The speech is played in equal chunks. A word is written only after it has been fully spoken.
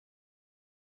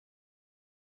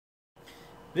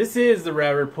This is the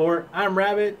Rabbit Report. I'm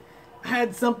Rabbit. I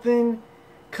had something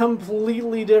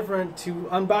completely different to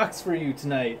unbox for you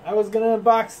tonight. I was gonna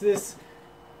unbox this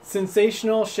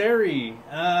sensational sherry.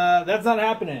 That's not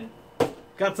happening.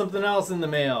 Got something else in the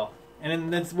mail,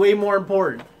 and that's way more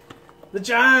important. The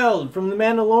child from the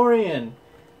Mandalorian.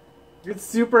 It's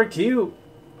super cute.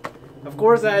 Of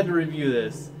course I had to review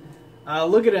this.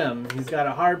 Look at him. He's got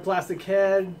a hard plastic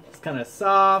head. It's kind of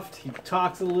soft. He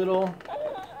talks a little.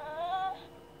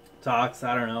 Talks,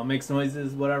 I don't know, makes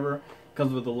noises, whatever.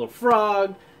 Comes with a little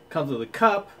frog. Comes with a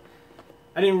cup.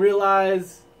 I didn't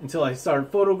realize until I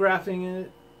started photographing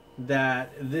it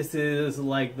that this is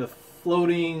like the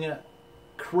floating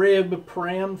crib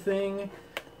pram thing.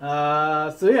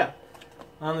 So yeah.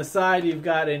 On the side, you've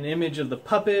got an image of the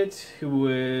puppet, who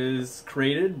was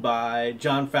created by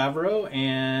Jon Favreau,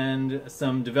 and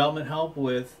some development help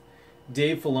with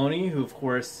Dave Filoni, who of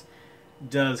course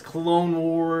does Clone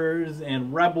Wars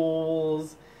and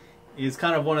Rebels, is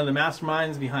kind of one of the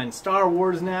masterminds behind Star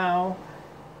Wars now.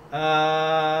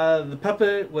 The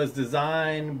puppet was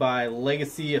designed by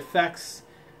Legacy Effects.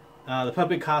 The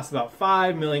puppet cost about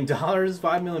 $5 million,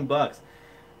 $5 million bucks.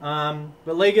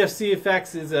 But Legacy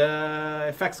Effects is a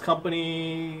effects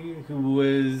company who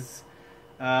was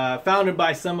founded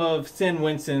by some of Sin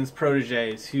Winston's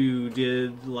proteges, who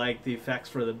did like the effects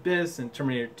for The Abyss and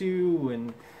Terminator 2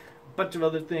 and a bunch of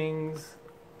other things.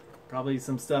 Probably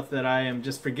some stuff that I am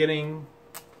just forgetting.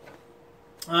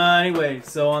 Anyway,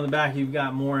 so on the back you've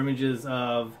got more images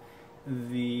of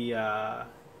the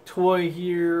toy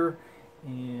here,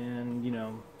 and you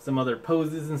know, some other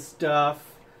poses and stuff.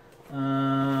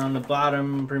 On the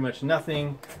bottom, pretty much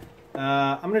nothing.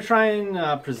 I'm going to try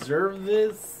and preserve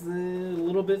this a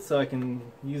little bit so I can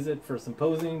use it for some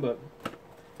posing, but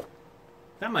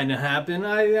that might not happen.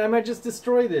 I might just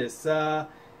destroy this.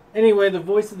 Anyway, the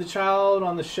voice of the child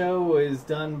on the show is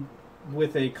done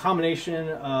with a combination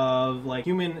of like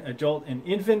human, adult, and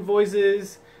infant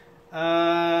voices.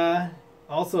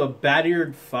 Also a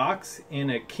bat-eared fox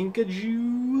and a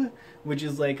kinkajou, which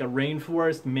is like a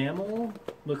rainforest mammal.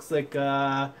 Looks like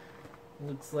what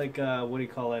do you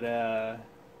call it?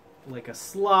 Like a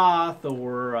sloth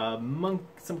or a monk,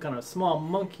 some kind of small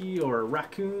monkey or a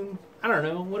raccoon. I don't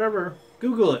know, whatever.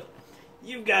 Google it.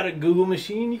 You've got a Google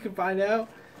machine, you can find out.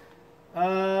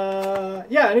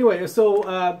 Yeah, anyway,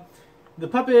 so the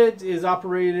puppet is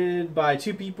operated by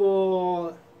two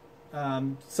people.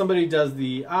 Somebody does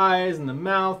the eyes and the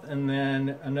mouth, and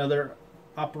then another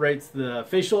operates the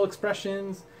facial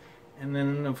expressions, and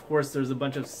then of course there's a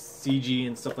bunch of CG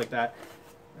and stuff like that.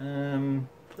 But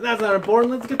that's not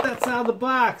important. Let's get that out of the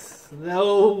box.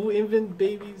 No infant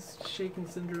babies shaking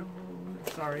syndrome.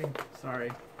 Sorry.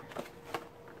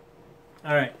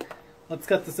 All right, let's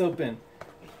cut this open.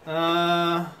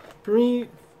 For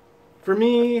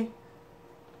me,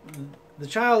 the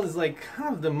child is like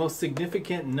kind of the most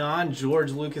significant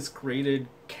non-George Lucas created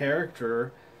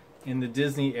character in the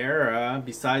Disney era,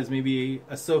 besides maybe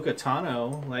Ahsoka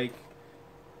Tano. Like,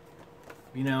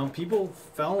 you know, people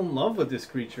fell in love with this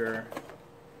creature,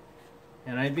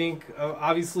 and I think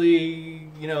obviously,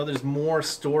 you know, there's more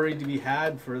story to be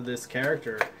had for this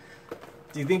character.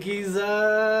 Do you think he's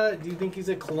a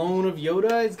clone of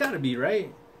Yoda? It's got to be,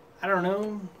 right? I don't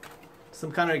know,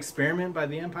 some kind of experiment by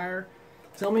the Empire.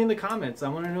 Tell me in the comments. I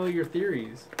want to know your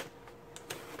theories.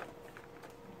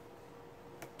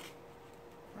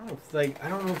 I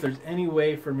don't know if there's any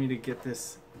way for me to get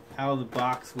this out of the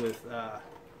box with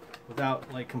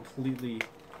without like completely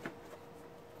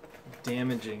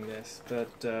damaging this,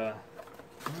 but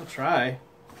I'll try.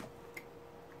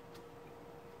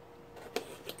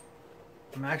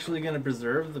 I'm actually going to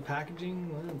preserve the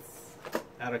packaging. That's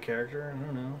out of character. I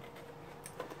don't know.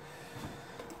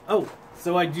 Oh,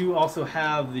 so I do also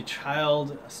have the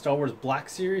Child Star Wars Black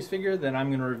Series figure that I'm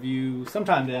going to review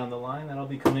sometime down the line. That'll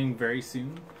be coming very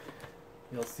soon.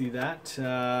 You'll see that.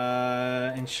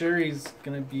 And Sherry's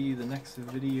going to be the next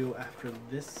video after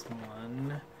this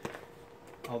one.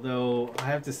 Although, I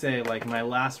have to say, like, my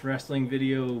last wrestling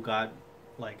video got,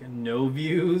 like, no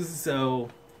views, so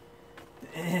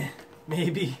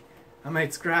maybe I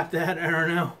might scrap that. I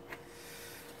don't know.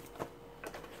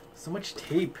 So much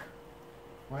tape.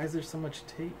 Why is there so much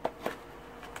tape?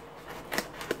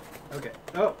 Okay.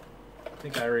 Oh, I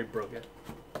think I already broke it.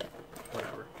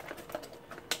 Whatever.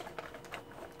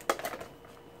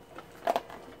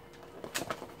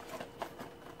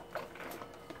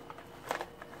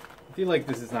 I feel like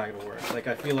this is not going to work. Like,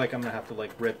 I feel like I'm going to have to,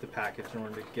 like, rip the package in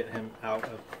order to get him out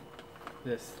of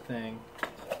this thing.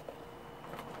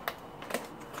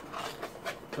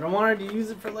 But I wanted to use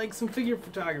it for like some figure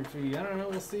photography. I don't know,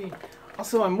 we'll see.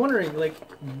 Also, I'm wondering, like,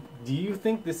 do you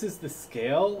think this is the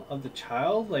scale of the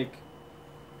child? Like,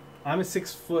 I'm a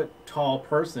 6 foot tall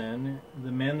person. The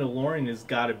Mandalorian has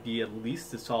got to be at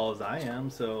least as tall as I am,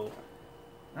 so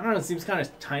I don't know, it seems kind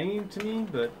of tiny to me,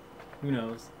 but who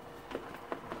knows.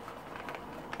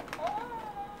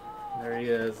 There he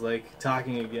is, like,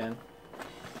 talking again.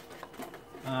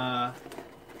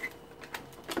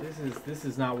 This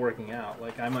is not working out.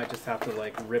 Like, I might just have to,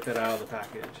 like, rip it out of the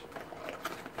package.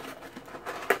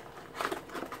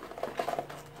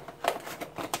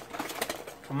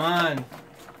 Come on.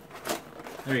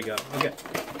 There you go. Okay.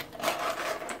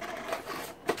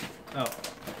 Oh.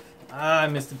 I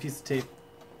missed a piece of tape.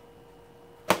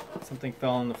 Something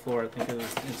fell on the floor. I think it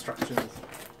was instructions.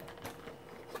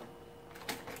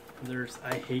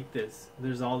 I hate this.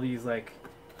 There's all these, like,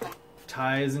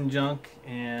 ties and junk,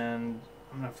 and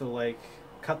I'm gonna have to, like,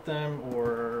 cut them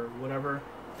or whatever.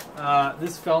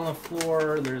 This fell on the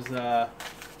floor. There's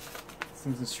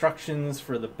some instructions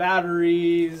for the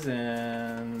batteries,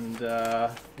 and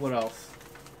what else?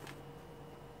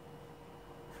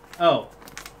 Oh,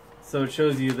 so it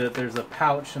shows you that there's a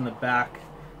pouch in the back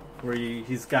where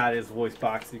he's got his voice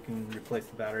box. You can replace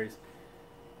the batteries.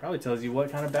 Probably tells you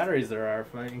what kind of batteries there are,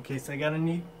 in case I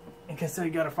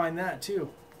gotta find that too.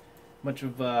 Bunch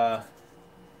of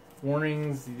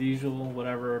warnings, the usual,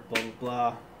 whatever, blah blah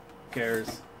blah. Who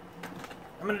cares?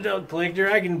 I'm an adult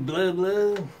collector. I can blah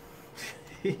blah.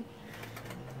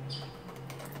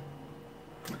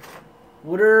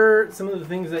 What are some of the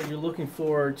things that you're looking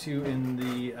forward to in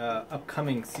the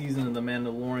upcoming season of The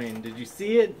Mandalorian? Did you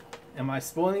see it? Am I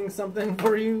spoiling something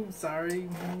for you? Sorry.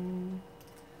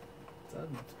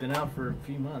 It's been out for a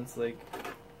few months. Like,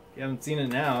 if you haven't seen it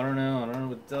now, I don't know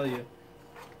what to tell you.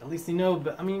 At least you know,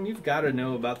 but I mean, you've got to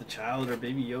know about the child or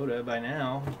Baby Yoda by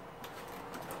now.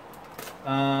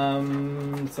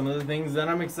 Some of the things that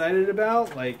I'm excited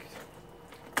about, like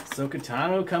Ahsoka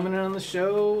Tano coming on the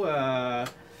show.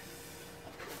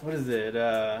 What is it?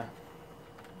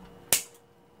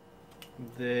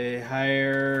 They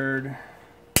hired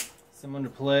someone to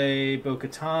play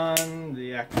Bo-Katan,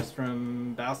 the actress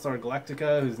from Battlestar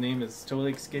Galactica, whose name is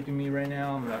totally escaping me right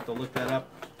now. I'm gonna have to look that up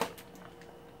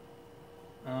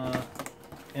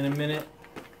in a minute.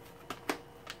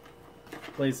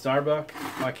 Played Starbuck.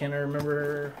 Why can't I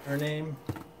remember her name?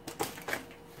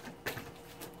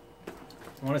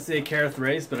 I want to say Kareth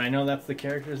Race, but I know that's the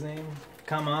character's name.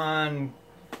 Come on,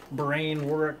 brain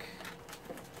work.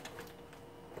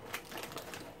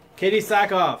 Katie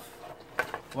Sackhoff.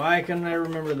 Why couldn't I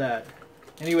remember that?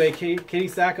 Anyway, Katie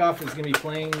Sackhoff is going to be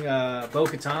playing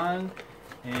Bo-Katan,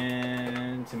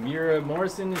 and Tamira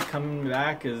Morrison is coming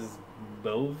back as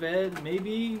Boved,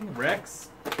 maybe? Rex,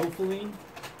 hopefully.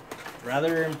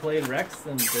 Rather than played Rex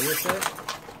than Boba Fett,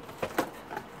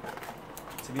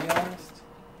 to be honest.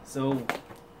 So,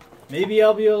 maybe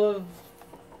I'll be able to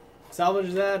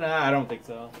salvage that? I don't think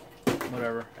so.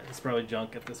 Whatever. It's probably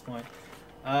junk at this point.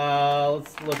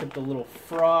 Let's look at the little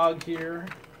frog here.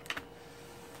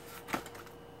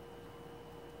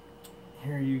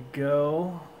 Here you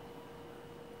go.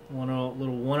 Little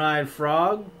one-eyed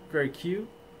frog. Very cute.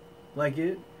 Like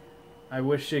it. I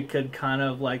wish it could kind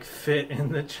of like fit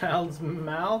in the child's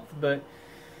mouth, but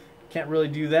can't really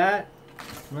do that.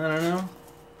 I don't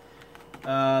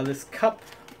know. This cup.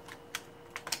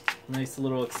 Nice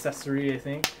little accessory, I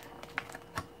think.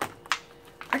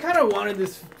 I kind of wanted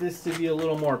this to be a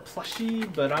little more plushy,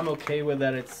 but I'm okay with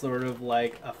that. It's sort of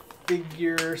like a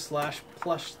figure /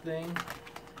 plush thing.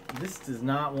 This does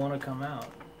not want to come out.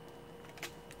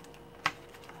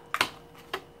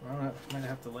 I might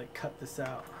have to like cut this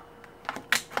out.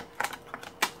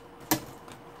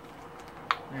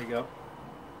 There you go.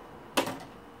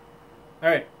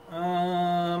 Alright.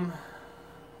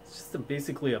 It's just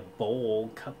basically a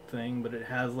bowl cup thing, but it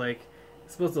has like,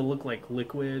 it's supposed to look like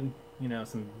liquid. You know,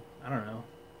 some, I don't know,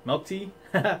 milk tea?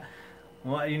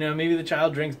 Well, you know, maybe the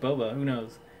child drinks boba. Who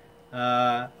knows?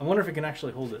 I wonder if it can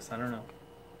actually hold this. I don't know.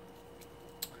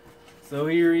 So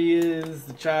here he is,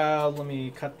 the child. Let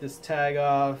me cut this tag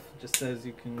off. It just says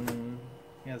you can,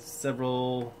 he has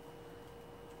several,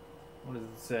 what does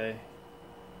it say?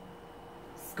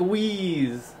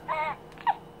 Squeeze.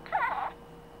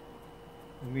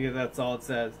 Maybe that's all it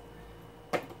says.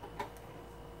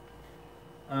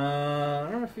 I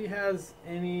don't know if he has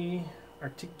any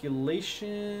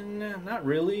articulation. Not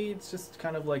really. It's just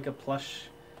kind of like a plush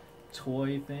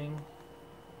toy thing.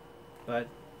 But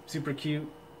super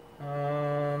cute.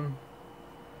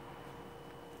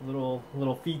 Little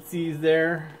feetsies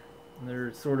there.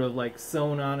 They're sort of like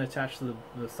sewn on, attached to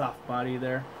the soft body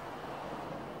there.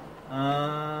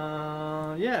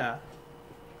 Yeah.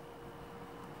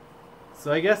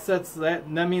 So I guess that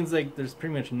means like there's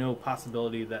pretty much no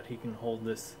possibility that he can hold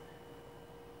this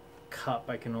cup.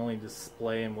 I can only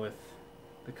display him with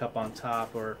the cup on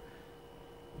top, or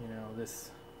you know,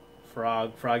 this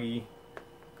froggy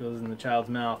goes in the child's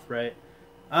mouth, right?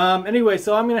 Anyway,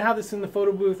 so I'm gonna have this in the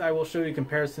photo booth. I will show you a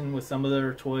comparison with some of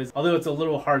their toys, although it's a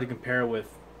little hard to compare with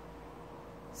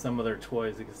some of their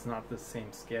toys because it's not the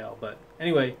same scale. But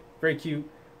anyway, very cute.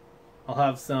 I'll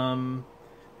have some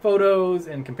photos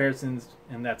and comparisons,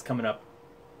 and that's coming up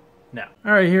now.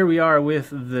 Alright, here we are with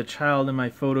the child in my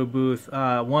photo booth.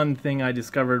 One thing I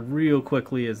discovered real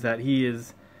quickly is that he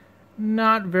is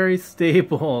not very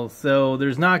stable, so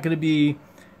there's not going to be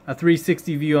a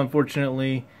 360 view,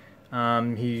 unfortunately.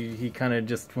 He kind of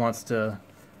just wants to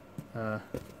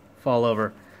fall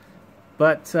over.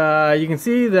 But you can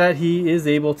see that he is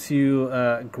able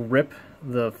to grip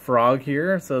the frog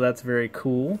here, so that's very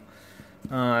cool.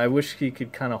 I wish he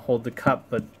could kind of hold the cup,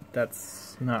 but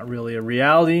that's not really a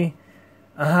reality.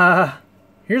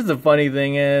 Here's the funny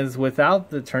thing is, without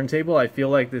the turntable, I feel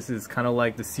like this is kind of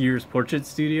like the Sears portrait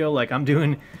studio, like I'm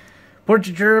doing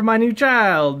portraiture of my new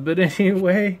child. But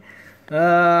anyway,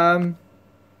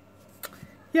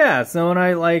 yeah, so, and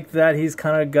I like that he's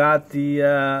kind of got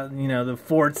the, you know, the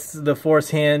force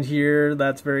hand here.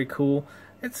 That's very cool.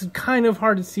 It's kind of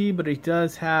hard to see, but he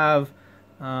does have,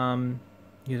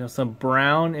 you know, some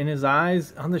brown in his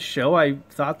eyes. On the show, I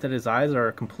thought that his eyes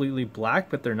are completely black,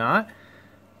 but they're not.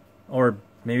 Or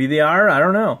maybe they are, I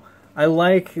don't know. I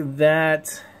like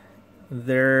that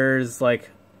there's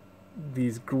like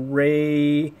these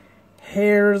gray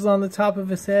hairs on the top of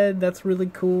his head. That's really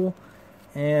cool.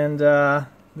 And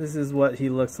this is what he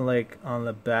looks like on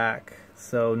the back.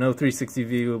 So no 360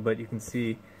 view, but you can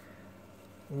see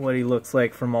what he looks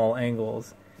like from all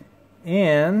angles.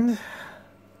 And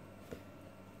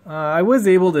I was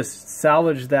able to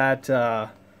salvage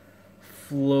that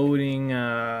floating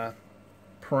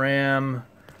pram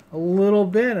a little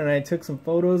bit, and I took some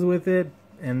photos with it,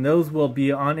 and those will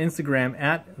be on Instagram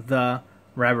at the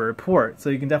Rabbit Report, so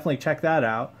you can definitely check that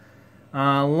out.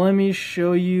 Let me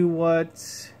show you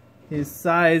what his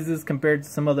size is compared to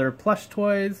some other plush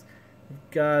toys.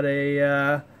 We've got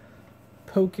a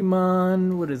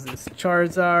Pokemon, what is this,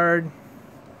 Charizard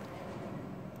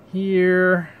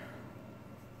here.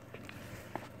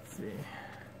 Let's see.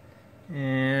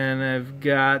 And I've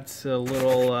got a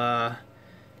little,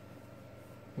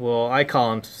 well, I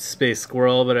call him Space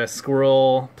Squirrel, but a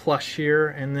squirrel plush here.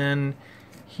 And then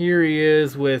here he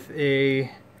is with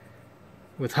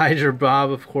Hydra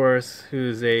Bob, of course,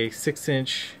 who's a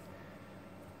 6-inch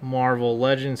Marvel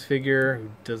Legends figure who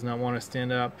does not want to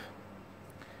stand up.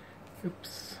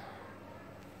 Oops.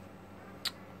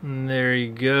 And there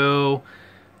you go.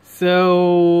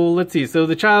 So let's see. So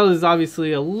the child is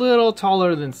obviously a little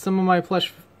taller than some of my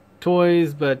plush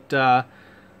toys, but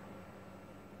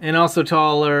and also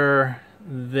taller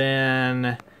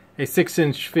than a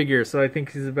 6-inch figure. So I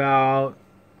think he's about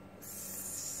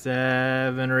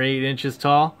 7 or 8 inches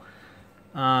tall.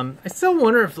 I still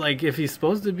wonder if he's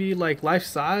supposed to be like life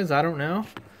size. I don't know.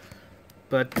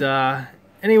 But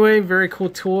anyway, very cool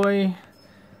toy.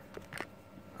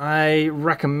 I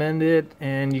recommend it,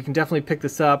 and you can definitely pick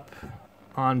this up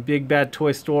on Big Bad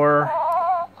Toy Store.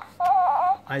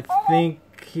 I think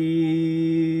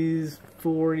he's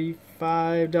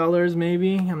 $45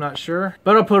 maybe, I'm not sure.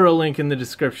 But I'll put a link in the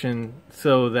description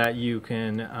so that you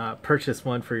can purchase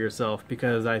one for yourself,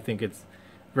 because I think it's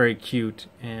very cute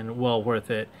and well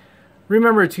worth it.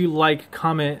 Remember to like,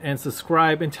 comment, and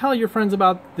subscribe, and tell your friends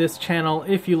about this channel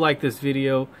if you like this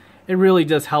video. It really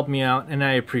does help me out, and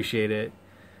I appreciate it.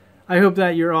 I hope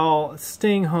that you're all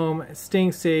staying home,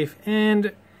 staying safe,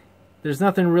 and there's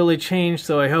nothing really changed,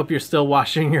 so I hope you're still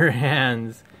washing your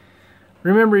hands.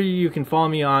 Remember, you can follow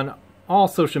me on all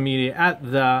social media at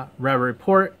the Rabbit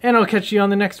Report, and I'll catch you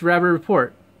on the next Rabbit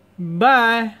Report.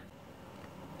 Bye!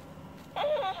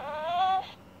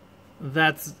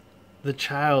 That's the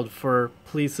child for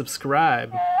please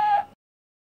subscribe.